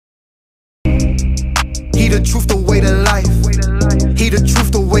the truth, the way to life. He the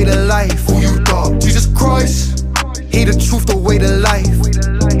truth, the way to life. Who you thought? Jesus Christ. He the truth, the way to life.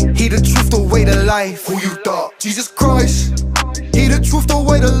 He the truth, the way to life. Who you thought? Jesus Christ. He the truth, the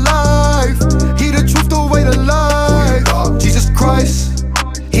way to life. He the truth, the way to life. Jesus Christ.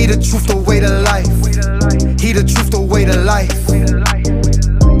 He the truth, the way to life. He the truth, the way to life.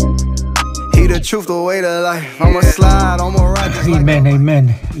 He the truth, the way to life. I'ma slide, I'ma ride. Amen, amen.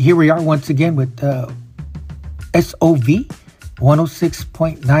 Here we are once again with SOV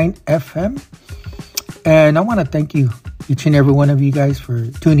 106.9 FM. And I want to thank you, each and every one of you guys, for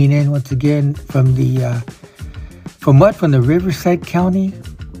tuning in once again from the from the Riverside County,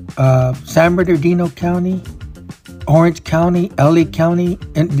 San Bernardino County, Orange County, LA County,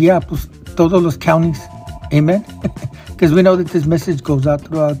 and pues, todos los counties. Amen. Because we know that this message goes out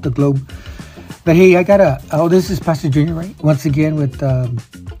throughout the globe. But hey, I got this is Pastor Junior, right? Once again with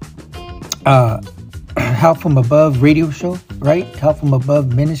Help From Above radio show, right? Help From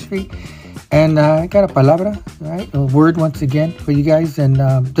Above ministry. And I got a palabra, right? A word once again for you guys. And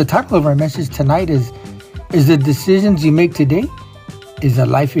the title of our message tonight is the decisions you make today is the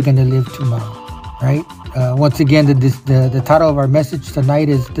life you're going to live tomorrow, right? Once again, the title of our message tonight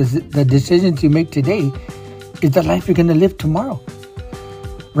is the decisions you make today is the life you're going to live tomorrow,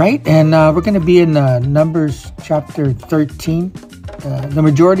 right? And we're going to be in Numbers chapter 13, the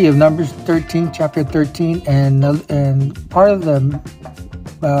majority of Numbers 13, chapter 13, and part of the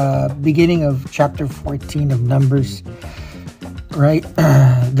beginning of chapter 14 of Numbers, right?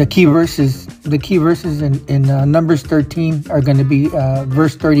 The key verses in Numbers 13 are going to be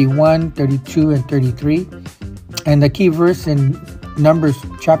verse 31, 32, and 33. And the key verse in Numbers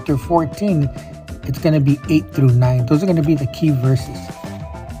chapter 14, it's going to be 8 through 9. Those are going to be the key verses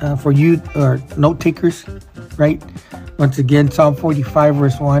for you or note takers, right? Once again, Psalm 45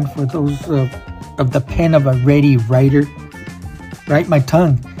 verse 1 for those of the pen of a ready writer, right? My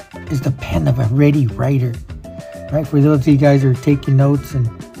tongue is the pen of a ready writer, right? For those of you guys who are taking notes and,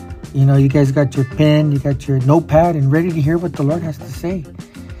 you know, you guys got your pen, you got your notepad and ready to hear what the Lord has to say.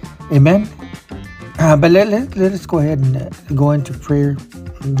 Amen. But let us go ahead and go into prayer.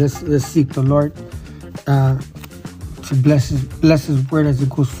 Let's seek the Lord to bless his word as it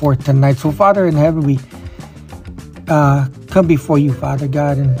goes forth tonight. So, Father in heaven, we come before you, Father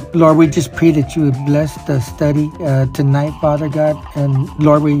God. And Lord, we just pray that you would bless the study tonight, Father God. And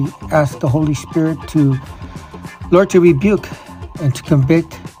Lord, we ask the Holy Spirit to rebuke and to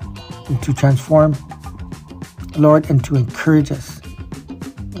convict and to transform, Lord, and to encourage us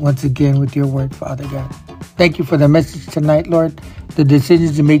once again with your word, Father God. Thank you for the message tonight, Lord. The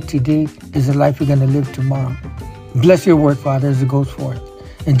decisions you make today is the life you're going to live tomorrow. Bless your word, Father, as it goes forth.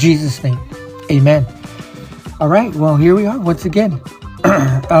 In Jesus' name, amen. All right, well, here we are once again.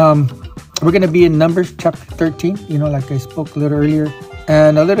 We're going to be in Numbers chapter 13, you know, like I spoke a little earlier,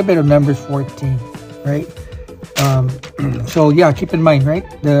 and a little bit of Numbers 14, right? So, yeah, keep in mind, right?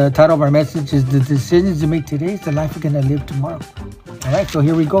 The title of our message is the decisions you make today is the life you're going to live tomorrow. All right, so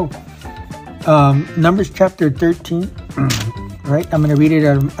here we go. Numbers chapter 13, right? I'm going to read it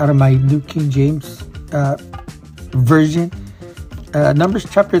out of my New King James version. Numbers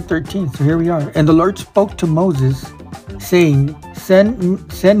chapter 13. So here we are. And the Lord spoke to Moses, saying, Send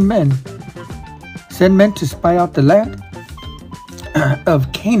men to spy out the land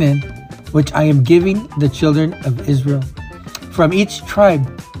of Canaan, which I am giving the children of Israel. From each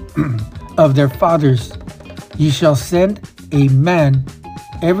tribe of their fathers, you shall send a man,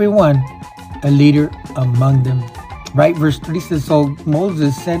 every one a leader among them. Right? Verse 3 says, so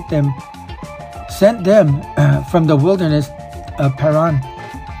Moses sent them from the wilderness of Paran,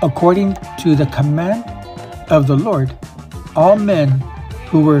 according to the command of the Lord, all men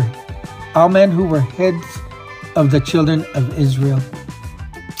who were heads of the children of Israel.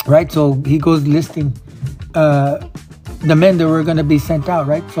 Right, so he goes listing the men that were going to be sent out.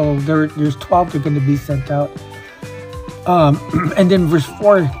 Right, so there's 12 that are going to be sent out. And then verse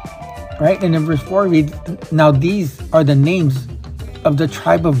 4, right, and in verse 4 reads, now these are the names of the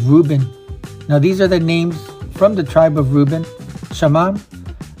tribe of Reuben. Now these are the names from the tribe of Reuben. Shammah,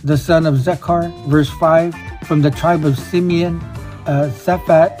 the son of Zechar. Verse 5, from the tribe of Simeon,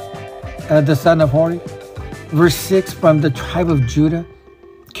 Shaphat, the son of Hori. Verse 6, from the tribe of Judah,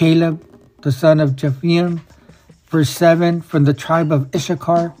 Caleb, the son of Jephthah. Verse 7, from the tribe of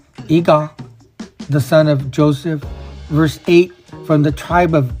Issachar, Egal, the son of Joseph. Verse 8, from the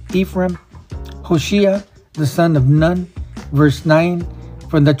tribe of Ephraim, Hoshea, the son of Nun. Verse 9,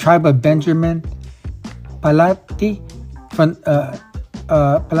 from the tribe of Benjamin, Palati,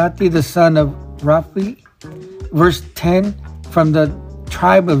 the son of Raphi. Verse 10, from the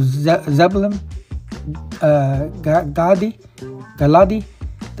tribe of Zebulun, Galadi,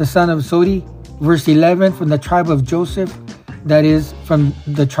 the son of Sodi. Verse 11, from the tribe of Joseph, that is, from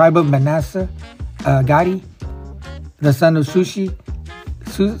the tribe of Manasseh, Gadi, the son of Susi.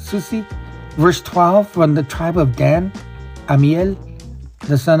 Verse 12, from the tribe of Dan, Amiel,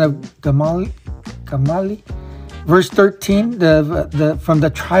 the son of Gamali. Verse 13, from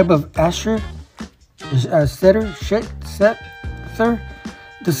the tribe of Asher, Sether,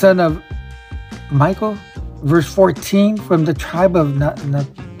 the son of Michael. Verse 14, from the tribe of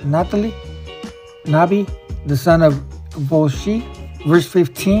Naphtali, Nabi, the son of Volshi. Verse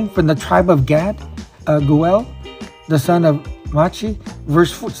 15, from the tribe of Gad, Guel, the son of Machi.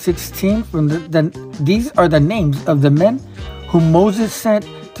 Verse 16, these are the names of the men whom Moses sent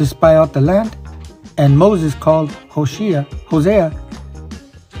to spy out the land. And Moses called Hosea,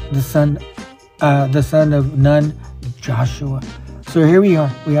 the son of Nun, Joshua. So here we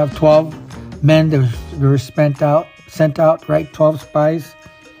are. We have 12 men that were sent out, right? 12 spies.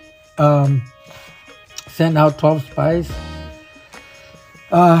 Sent out 12 spies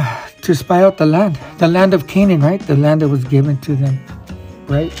to spy out the land of Canaan, right? The land that was given to them,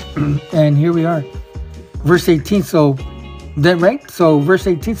 right? And here we are. Verse 18, so verse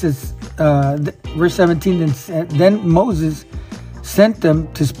 18 says, verse 17, then Moses sent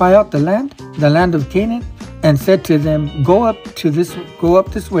them to spy out the land of Canaan, and said to them, go up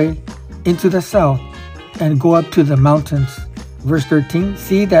this way into the south, and go up to the mountains. Verse 13,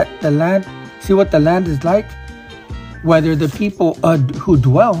 see what the land is like, whether the people who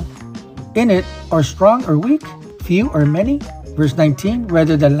dwell in it are strong or weak, few or many. Verse 19,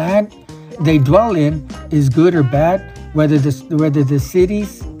 whether the land they dwell in is good or bad, whether the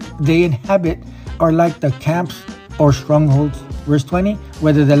cities they inhabit are like the camps or strongholds. Verse 20,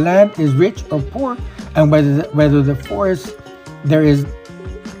 whether the land is rich or poor, and whether the forest there is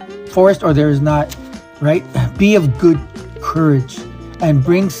or there is not, right? Be of good courage and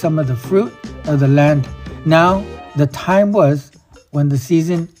bring some of the fruit of the land. Now the time was when the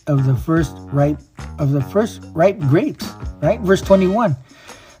season of the first ripe grapes, right? Verse 21.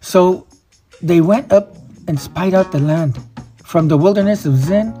 So they went up and spied out the land from the wilderness of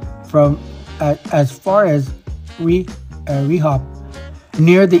Zin, from as far as Rehob,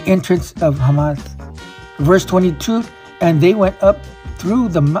 near the entrance of Hamath. Verse 22. And they went up through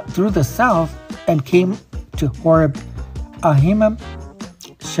the south and came to Horeb, Ahimam,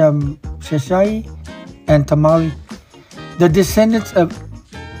 Sheshai, and Tamali. The descendants of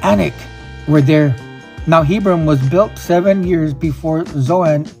Anak were there. Now Hebron was built 7 years before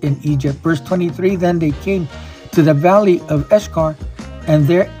Zoan in Egypt. Verse 23, then they came to the valley of Eshkar, and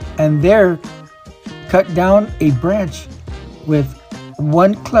there cut down a branch with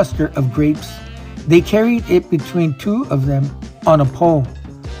one cluster of grapes. They carried it between two of them on a pole.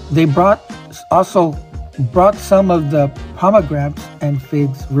 They also brought some of the pomegranates and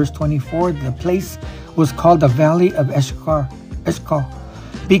figs. Verse 24, the place was called the valley of Eshkol,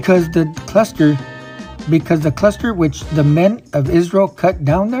 because the cluster which the men of Israel cut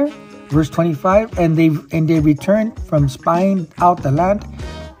down there. Verse 25, and they returned from spying out the land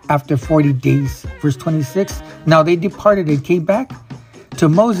after 40 days. Verse 26, now they departed and came back to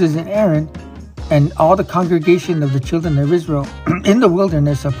Moses and Aaron and all the congregation of the children of Israel in the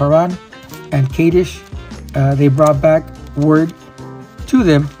wilderness of Paran and Kadesh. They brought back word to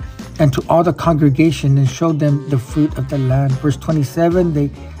them and to all the congregation and showed them the fruit of the land. Verse 27,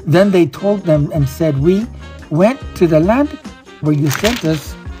 then they told them and said, we went to the land where you sent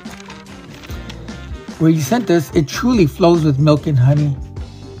us. It truly flows with milk and honey,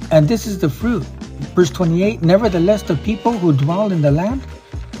 and this is the fruit. Verse 28, nevertheless the people who dwell in the land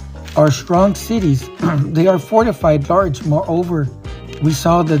are strong cities. They are fortified large. Moreover, we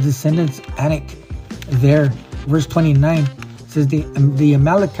saw the descendants Anak there. Verse 29 says the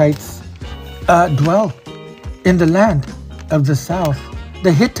Amalekites dwell in the land of the south.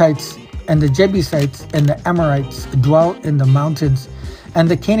 The Hittites and the Jebusites and the Amorites dwell in the mountains, and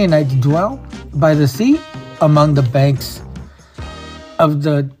the Canaanites dwell by the sea among the banks of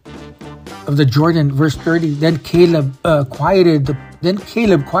the Jordan. Verse 30. Then Caleb quieted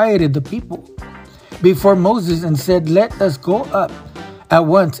the people before Moses and said, let us go up at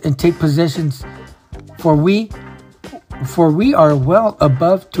once and take possessions, for we are well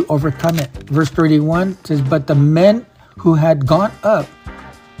above to overcome it. Verse 31 says, but the men who had gone up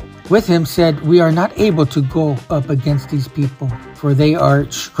with him said, we are not able to go up against these people, for they are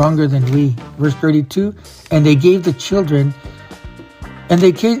stronger than we. Verse 32, and they gave the children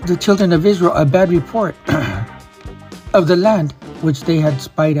of Israel a bad report of the land which they had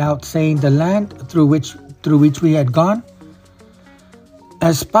spied out, saying, the land through which we had gone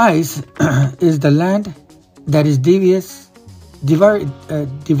as spies is the land that is divorous in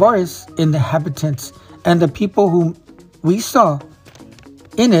the inhabitants, and the people whom we saw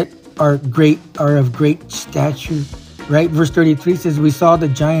in it are of great stature. Right? Verse 33 says, we saw the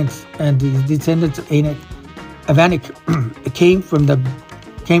giants and the descendants of Anak came from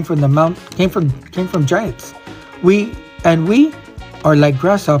giants. We are like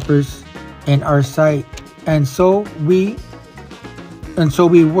grasshoppers in our sight, and so we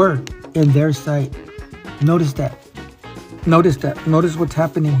were in their sight. Notice that. Notice what's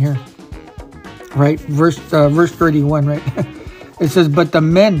happening here. Right? Verse 31, right? It says, but the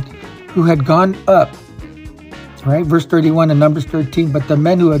men who had gone up, right? Verse 31 in Numbers 13, but the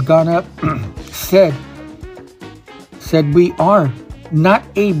men who had gone up said, we are not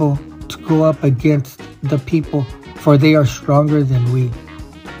able to go up against the people, for they are stronger than we.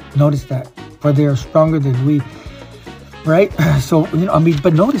 Notice that. For they are stronger than we. Right? So,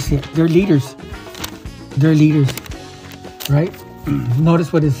 but notice it. They're leaders. Right?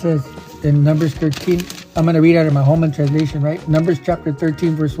 Notice what it says in Numbers 13. I'm going to read out of my Holman translation, right? Numbers chapter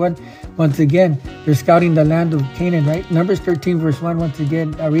 13, verse 1. Once again, they're scouting the land of Canaan, right? Numbers 13, verse 1. Once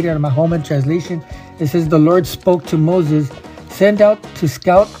again, I read out of my Holman translation. It says, the Lord spoke to Moses, send out to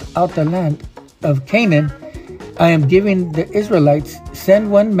scout out the land of Canaan. I am giving the Israelites, send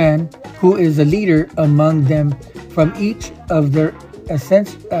one man who is a leader among them from each of their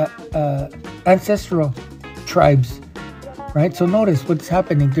ancestral tribes. Right? So notice what's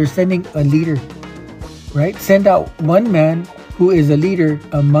happening. They're sending a leader. Right? Send out one man who is a leader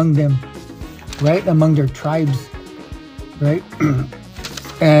among them. Right? Among their tribes. Right?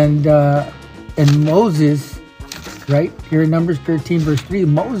 And Moses, right? Here in Numbers 13 verse 3,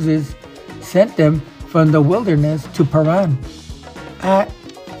 Moses sent them from the wilderness to Paran at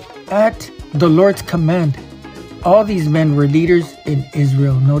the Lord's command. All these men were leaders in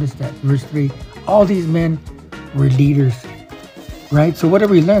Israel. Notice that. Verse 3. All these men were leaders. Right? So what do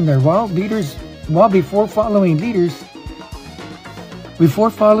we learn there? Well, before following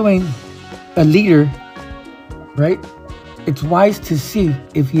a leader, right? It's wise to see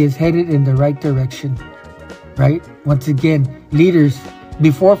if he is headed in the right direction. Right? Once again, leaders,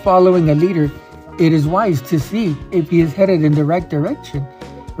 before following a leader, it is wise to see if he is headed in the right direction.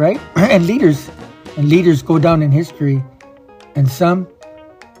 Right? And leaders go down in history, and some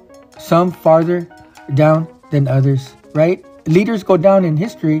farther down than others. Right? Leaders go down in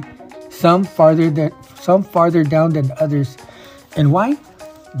history, some farther down than others. And why?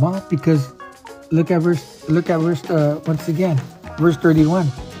 Well, because look at verse once again, verse 31.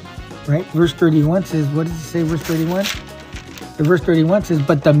 Right? Verse 31 says, what does it say? Verse 31. Verse 31 says,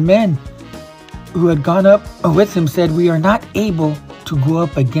 but the men who had gone up with him said, we are not able to go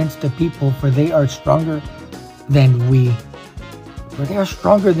up against the people, for they are stronger than we. For they are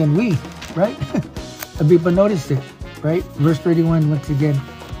stronger than we. Right? But notice it. Right? Verse 31 once again.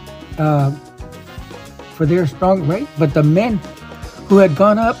 For they are strong, right? But the men who had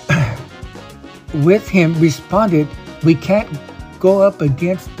gone up with him responded, we can't go up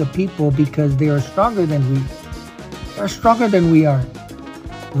against the people because they are stronger than we. They are stronger than we are.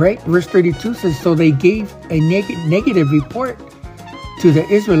 Right? Verse 32 says, so they gave a negative report to the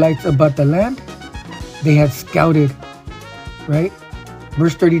Israelites about the land they had scouted. Right?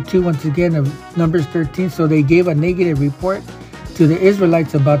 Verse 32, once again, of Numbers 13. So they gave a negative report to the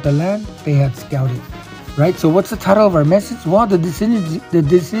Israelites about the land they had scouted. Right? So what's the title of our message? Well, the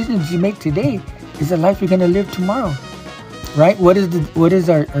decisions you make today is the life you're going to live tomorrow. Right? What is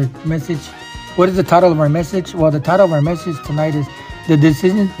our message? What is the title of our message? Well, the title of our message tonight is the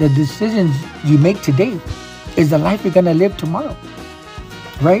decisions you make today is the life you're going to live tomorrow.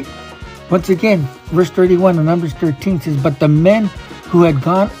 Right? Once again, verse 31 of Numbers 13 says, but the men who had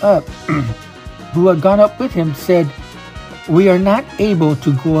gone up with him said, we are not able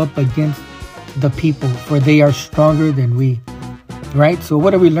to go up against the people, for they are stronger than we. Right? So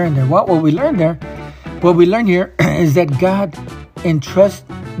what do we learn there? What we learn here is that God entrusts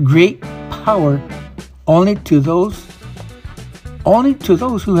great power only to those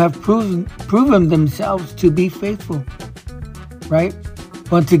who have proven themselves to be faithful. Right?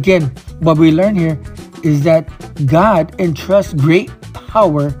 Once again, what we learn here is that God entrusts great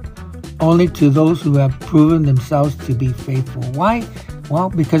power only to those who have proven themselves to be faithful. Why? Well,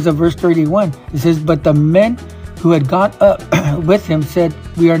 because of verse 31. It says, but the men who had gone up with him said,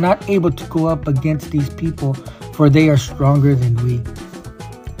 we are not able to go up against these people, for they are stronger than we.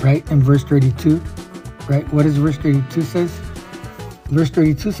 Right? In verse 32. Right? What does verse 32 says? Verse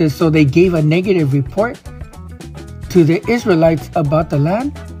 32 says, so they gave a negative report to the Israelites about the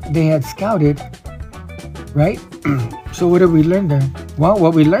land they had scouted. Right? So what did we learn there? Well,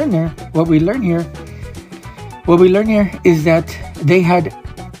 what we learn here what we learn here is that they had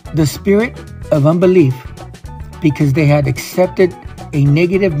the spirit of unbelief because they had accepted a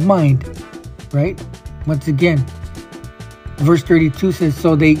negative mind, right? Once again, verse 32 says,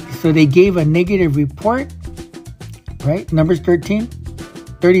 so they gave a negative report, right? Numbers 32.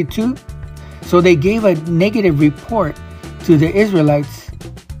 So they gave a negative report to the Israelites,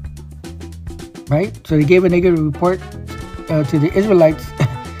 right? So they gave a negative report to the Israelites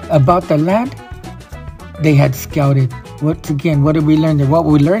about the land they had scouted. Once again, what did we learn there? What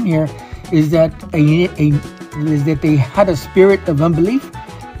we learn here is that they had a spirit of unbelief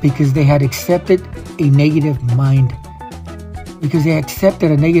because they had accepted a negative mind. Because they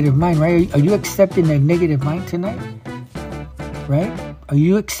accepted a negative mind, right? Are you accepting a negative mind tonight? Right? Are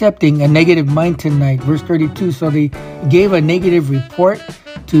you accepting a negative mind tonight? Verse 32, so they gave a negative report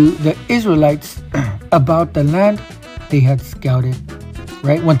to the Israelites about the land they had scouted.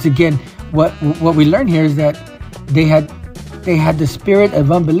 Right? Once again, what we learn here is that they had the spirit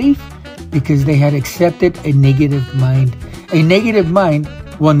of unbelief because they had accepted a negative mind. A negative mind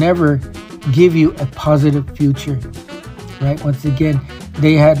will never give you a positive future. Right? Once again,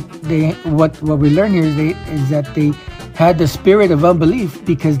 what we learn here is that they had the spirit of unbelief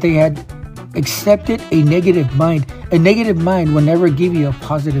because they had accepted a negative mind. A negative mind will never give you a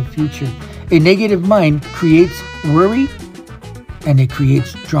positive future. A negative mind creates worry and it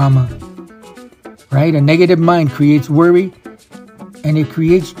creates drama. Right? A negative mind creates worry and it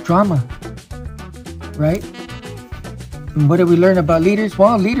creates drama. Right? And what did we learn about leaders?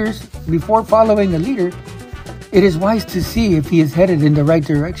 Well, leaders, before following a leader, it is wise to see if he is headed in the right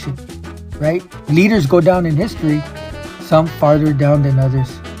direction. Right? Leaders go down in history, some farther down than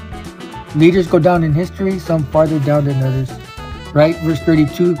others. Leaders go down in history, some farther down than others. Right? Verse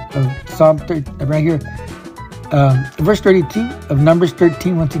 32 of Psalm 30, right here. Verse 32 of Numbers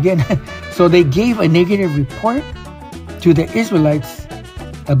 13, once again. So they gave a negative report to the Israelites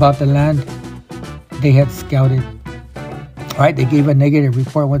about the land they had scouted. All right, they gave a negative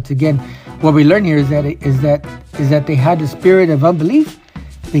report. Once again, what we learn here is that they had the spirit of unbelief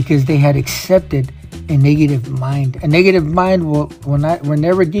because they had accepted a negative mind. A negative mind will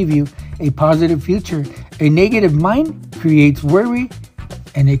never give you a positive future. A negative mind creates worry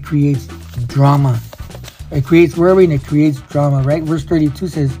and it creates drama. It creates worry and it creates drama, right? Verse 32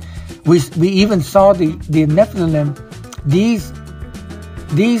 says, we even saw the Nephilim, these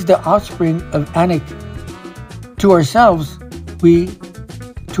the offspring of Anak. To ourselves, we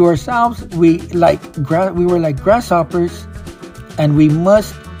were like grasshoppers, and we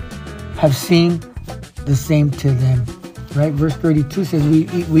must have seen the same to them. Right? Verse 32 says,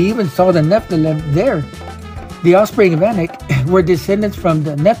 we even saw the Nephilim there. The offspring of Anak were descendants from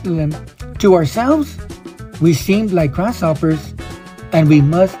the Nephilim. To ourselves, we seemed like grasshoppers, and we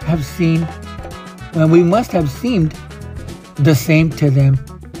must have seemed the same to them.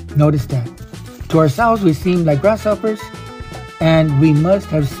 Notice that. To ourselves, we seemed like grasshoppers, and we must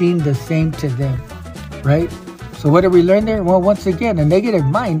have seen the same to them. Right? So what did we learn there? Well, once again, a negative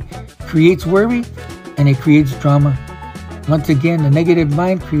mind creates worry and it creates drama. Once again, a negative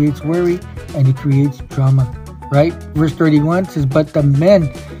mind creates worry and it creates drama. Right? Verse 31 says, but the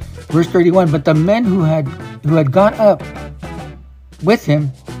men who had gone up with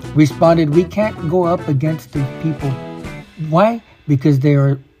him responded, we can't go up against these people. Why? Because they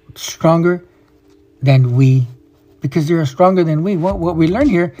are stronger than we. Because they are stronger than we. What we learn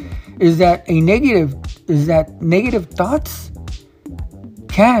here is that negative thoughts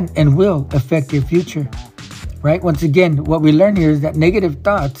can and will affect your future. Right? Once again, what we learn here is that negative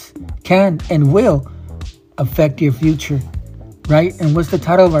thoughts can and will affect your future. Right? And what's the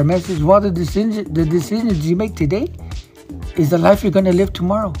title of our message? Well, the decisions you make today is the life you're going to live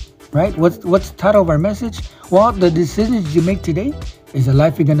tomorrow. Right? What's the title of our message? Well, the decisions you make today is the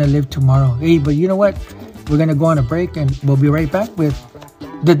life you're going to live tomorrow. Hey, but you know what? We're going to go on a break and we'll be right back with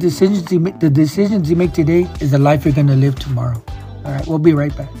the decisions you make. The decisions you make today is the life you're going to live tomorrow. All right, we'll be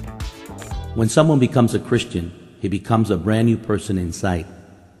right back. When someone becomes a Christian, he becomes a brand new person inside.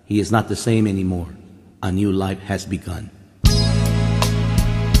 He is not the same anymore. A new life has begun.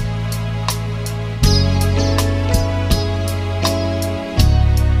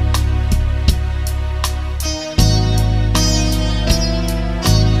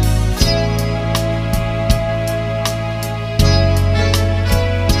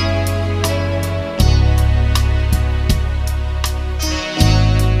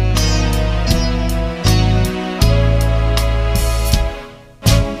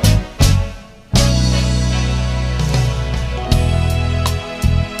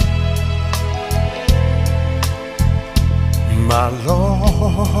 My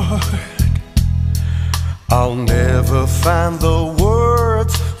Lord, I'll never find the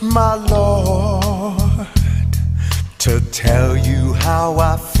words, my Lord, to tell you how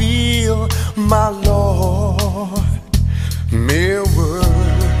I feel, my Lord. Mere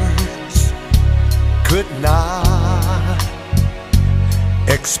words could not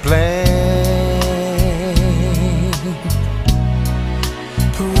explain.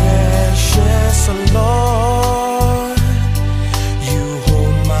 Precious Lord, you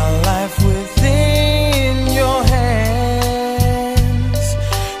hold my life within your hands,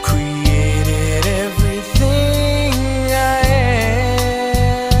 created everything I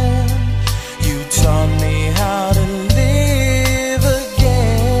am. You taught me how to live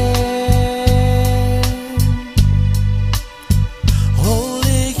again.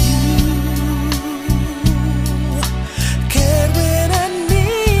 Only you cared when I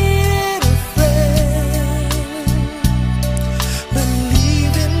needed a friend,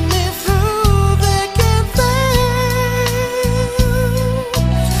 believing me through thick and thin.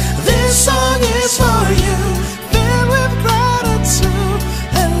 This song is for you, filled with gratitude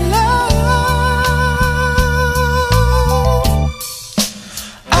and love.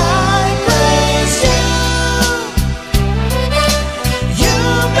 I praise you. You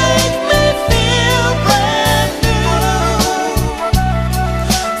make me feel brand new.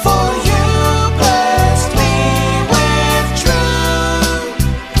 For you blessed me with truth.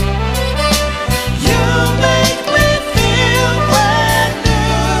 You make me feel brand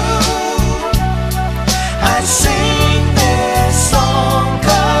new. I sing this song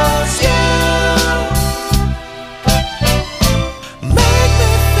 'cause you make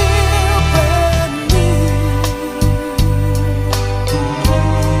me feel brand new.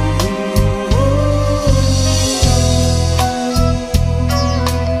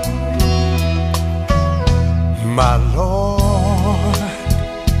 My Lord,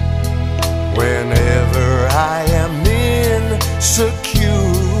 whenever I am insecure,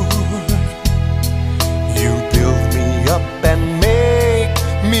 you build me up and make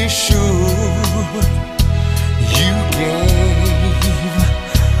me sure. You gave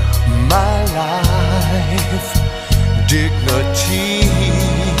my life dignity.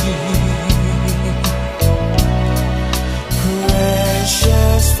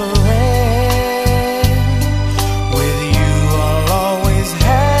 Precious friend, with you I'll always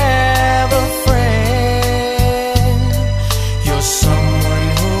have a friend. You're someone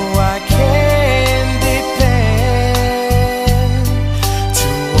who I can depend, to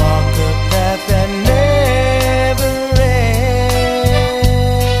walk a path that never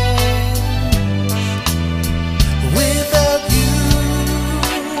ends. Without you,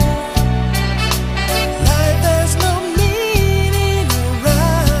 life has no meaning or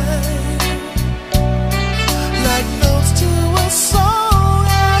rhyme, like notes to a song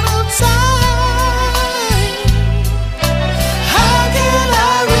out of time. How can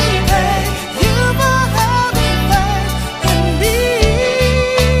I repay you for having faith in me?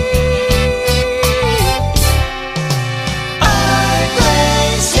 I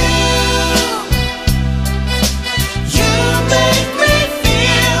praise you. You make me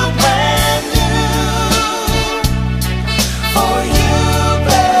feel brand new. For you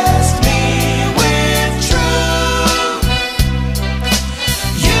blessed me with truth.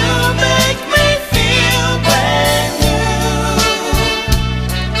 You make me feel brand new.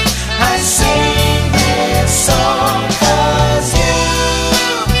 I sing this song 'cause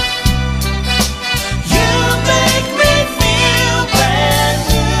you make me feel brand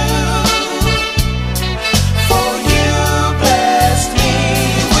new. For you blessed me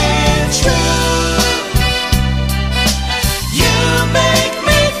with truth. You make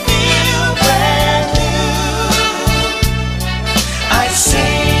me feel brand new. I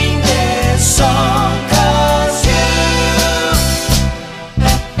sing this song 'cause you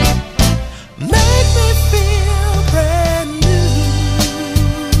make me feel brand new.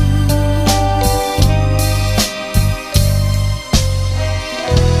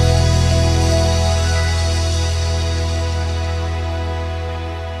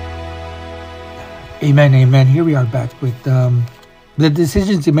 Amen, amen. Here we are back with the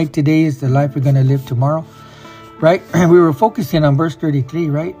decisions you make today is the life we're going to live tomorrow, right? And we were focusing on verse 33,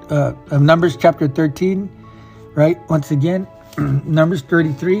 right? Of Numbers chapter 13, right? Once again, Numbers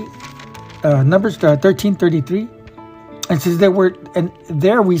 33, Numbers 13:33. It says and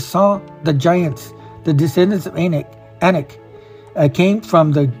there we saw the giants, the descendants of Anak, came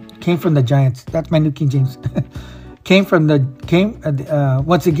from the giants. That's my New King James.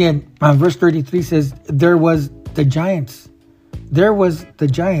 Once again, verse 33 says, there was the giants,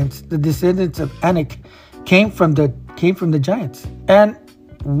 the descendants of Anak came from the giants, and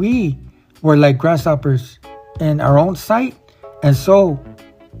we were like grasshoppers in our own sight, and so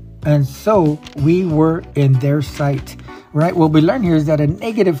we were in their sight, right? What we learn here is that a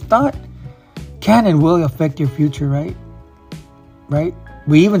negative thought can and will affect your future, right?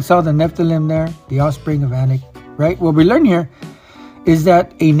 We even saw the Nephilim there, the offspring of Anak, right? What we learn here is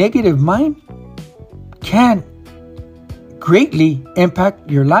that a negative mind can greatly impact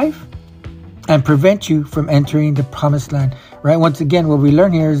your life and prevent you from entering the promised land, right? Once again, what we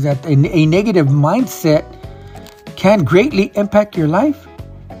learn here is that a negative mindset can greatly impact your life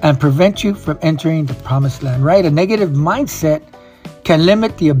and prevent you from entering the promised land, right? A negative mindset can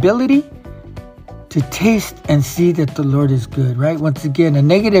limit the ability to taste and see that the Lord is good, right? Once again, a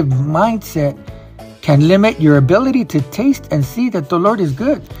negative mindset can limit your ability to taste and see that the Lord is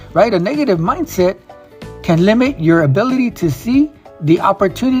good, right? A negative mindset can limit your ability to see the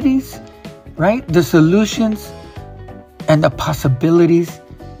opportunities, right? The solutions and the possibilities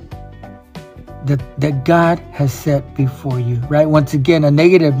that God has set before you, right? Once again, a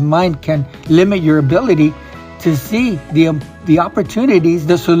negative mind can limit your ability to see the opportunities,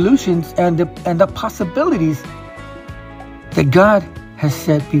 the solutions, and the possibilities that God has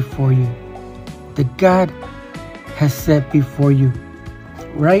set before you. That God has set before you,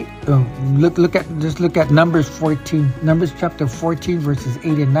 right? Look at Numbers 14, Numbers chapter 14, verses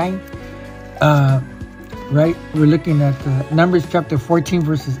 8 and 9. Right? We're looking at Numbers chapter 14,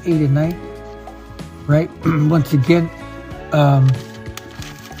 verses 8 and 9. Right? Once again,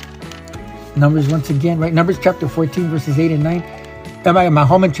 Numbers chapter 14, verses 8 and 9. My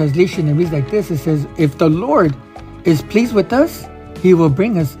Holman translation, it reads like this. It says, if the Lord is pleased with us, he will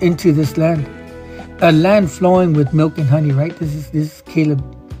bring us into this land, a land flowing with milk and honey, right? This is Caleb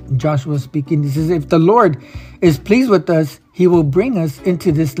and Joshua speaking. This is, if the Lord is pleased with us, he will bring us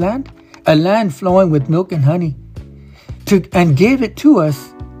into this land, a land flowing with milk and honey, and give it to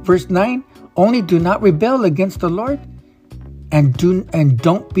us. Verse 9, only do not rebel against the Lord, and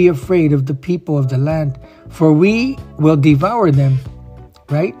don't be afraid of the people of the land, for we will devour them,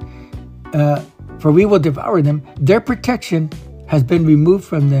 right? For we will devour them. Their protection has been removed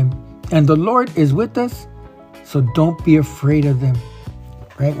from them, and the Lord is with us, so don't be afraid of them,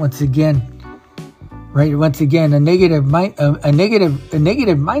 right? Once again, a negative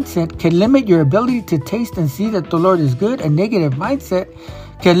mindset can limit your ability to taste and see that the Lord is good. A negative mindset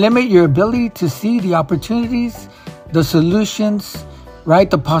can limit your ability to see the opportunities, the solutions, right?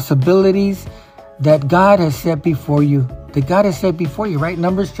 The possibilities that God has set before you. Right?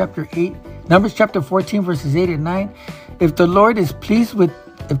 Numbers chapter 14, verses 8 and 9. If the Lord is pleased with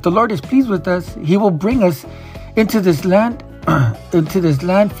us, he will bring us into this land,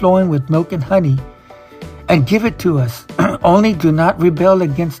 flowing with milk and honey, and give it to us. Only do not rebel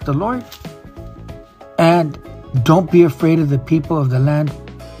against the Lord, and don't be afraid of the people of the land,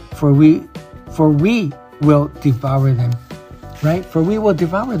 for we will devour them. Right? For we will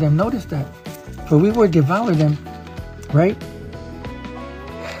devour them. Notice that. For we will devour them. Right?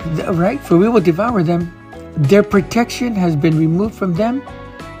 For we will devour them. Their protection has been removed from them,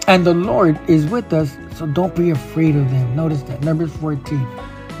 and the Lord is with us, so don't be afraid of them. Notice that. Numbers 14,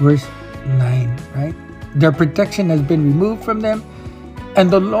 verse 9. Right? Their protection has been removed from them, and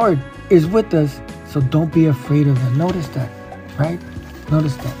the Lord is with us, so don't be afraid of them. Notice that. Right?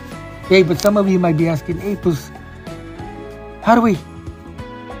 Notice that. Hey, but some of you might be asking, hey, pues, how do we,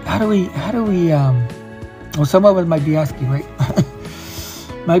 well, some of us might be asking, right?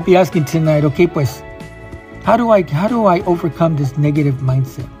 Might be asking tonight, okay, pues, how do I overcome this negative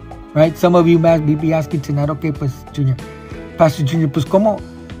mindset, right? Some of you might be asking tonight, okay, pues, Pastor Junior, pues,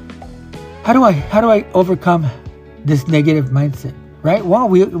 how do I overcome this negative mindset, right? Well,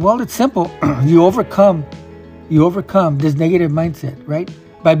 it's simple. You overcome this negative mindset, right?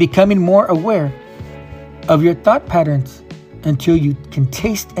 By becoming more aware of your thought patterns until you can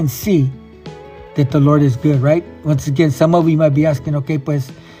taste and see that the Lord is good, right? Once again, some of you might be asking, okay,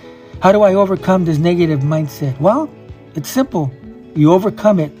 pues, how do I overcome this negative mindset? Well, it's simple. You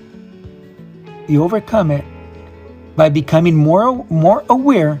overcome it by becoming more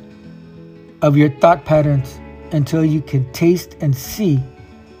aware of your thought patterns until you can taste and see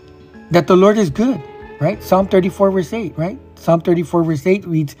that the Lord is good, right? Psalm 34, verse 8, right? Psalm 34, verse 8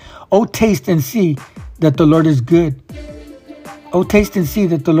 reads, oh, taste and see that the Lord is good. Oh, taste and see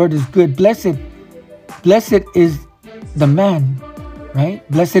that the Lord is good. Blessed is the man, right?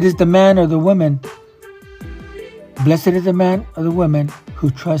 Blessed is the man or the woman. Blessed is the man or the woman who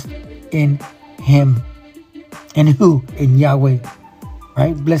trusts in him. And who? In Yahweh,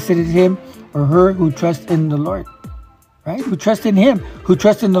 right? Blessed is him or her who trusts in the Lord, right? Who trusts in him, who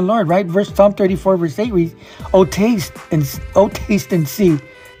trusts in the Lord, right? Psalm 34, verse 8 reads, oh, taste and see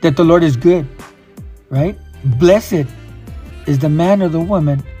that the Lord is good, right? Blessed is the man or the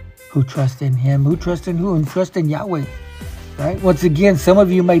woman who trusts in him. Who trusts in who? And trust in Yahweh. Right? Once again, some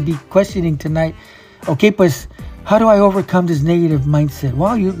of you might be questioning tonight, okay, pues, how do I overcome this negative mindset?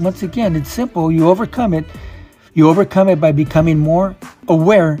 Well, once again, it's simple. You overcome it. You overcome it by becoming more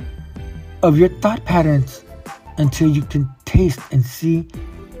aware of your thought patterns until you can taste and see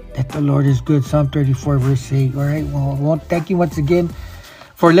that the Lord is good. Psalm 34, verse 8. All right. Well, thank you once again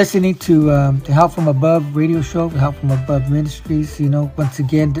for listening to the Help From Above radio show, Help From Above Ministries. You know, once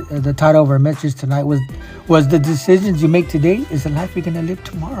again, the title of our message tonight was the decisions you make today is the life you're going to live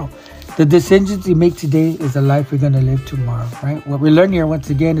tomorrow. The decisions you make today is the life you're going to live tomorrow, right? What we learn here once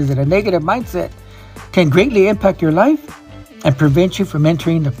again is that a negative mindset can greatly impact your life and prevent you from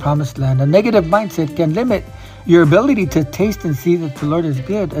entering the promised land. A negative mindset can limit your ability to taste and see that the Lord is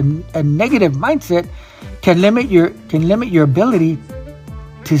good. A negative mindset can limit your ability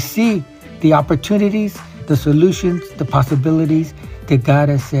to see the opportunities, the solutions, the possibilities that God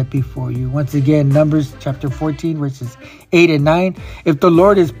has set before you. Once again, Numbers chapter 14, verses 8 and 9. If the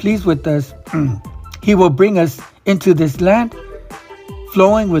Lord is pleased with us, he will bring us into this land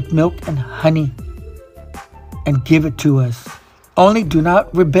flowing with milk and honey and give it to us. Only do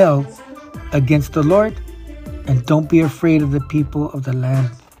not rebel against the Lord, and don't be afraid of the people of the land,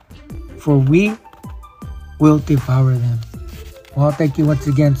 for we will devour them. Well, thank you once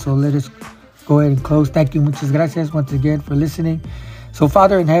again. So let us go ahead and close. Thank you. Muchas gracias once again for listening. So,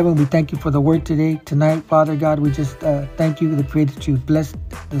 Father in heaven, we thank you for the word tonight, Father God. We just thank you, the pray that you bless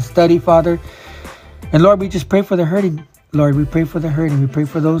the study, Father. And Lord, we just pray for the hurting. Lord, we pray for the hurting. We pray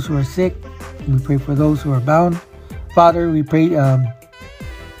for those who are sick. We pray for those who are bound. Father, we pray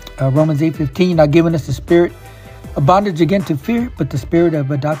Romans 8:15, not giving us the spirit of bondage again to fear, but the spirit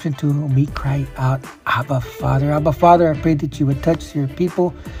of adoption to whom we cry out, Abba, Father. Abba, Father, I pray that you would touch your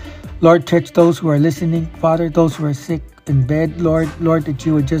people. Lord, touch those who are listening, Father, those who are sick in bed, Lord, that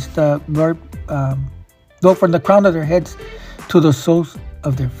you would just, Lord, go from the crown of their heads to the soles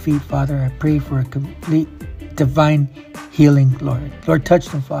of their feet, Father. I pray for a complete divine healing, Lord. Lord, touch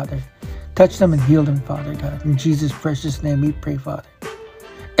them, Father. Touch them and heal them, Father God. In Jesus' precious name we pray, Father.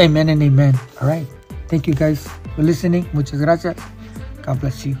 Amen and amen. All right. Thank you guys for listening. Muchas gracias. God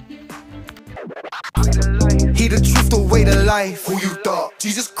bless you. He the truth, the way to life. Who you thought?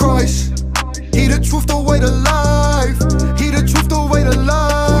 Jesus Christ. He the truth, the way to life. He the truth, the way to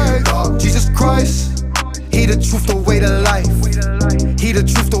life. Jesus Christ. He the truth, the way to life. He the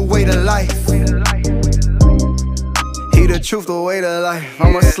truth, the way to life. He the truth, the way to life.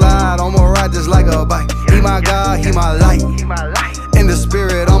 I'ma slide, I'ma ride just like a bike. He my God, he my light. In the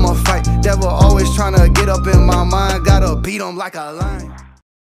spirit, I'ma fight. Devil always tryna get up in my mind. Gotta beat him like a lion.